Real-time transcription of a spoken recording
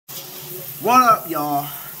What up, y'all?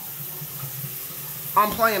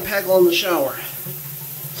 I'm playing Peggle in the shower.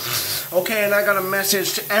 Okay, and I got a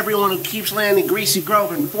message to everyone who keeps landing Greasy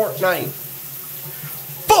Grove in Fortnite.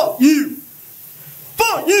 Fuck you!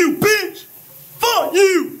 Fuck you, bitch! Fuck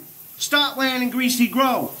you! Stop landing Greasy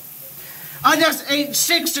Grove. I just ate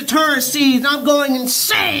 6 Datura seeds and I'm going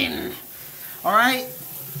insane! Alright?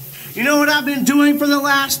 You know what I've been doing for the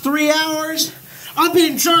last 3 hours? I've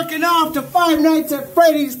been jerking off to Five Nights at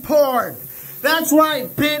Freddy's porn. That's right,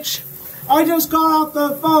 bitch. I just got off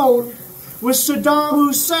the phone with Saddam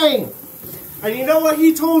Hussein. And you know what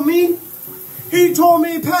he told me? He told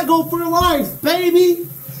me Peggle for life, baby.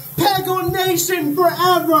 Peggle Nation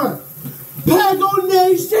forever. Peggle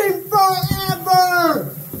Nation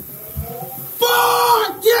forever.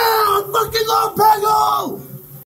 Fuck yeah! I fucking love Peggle!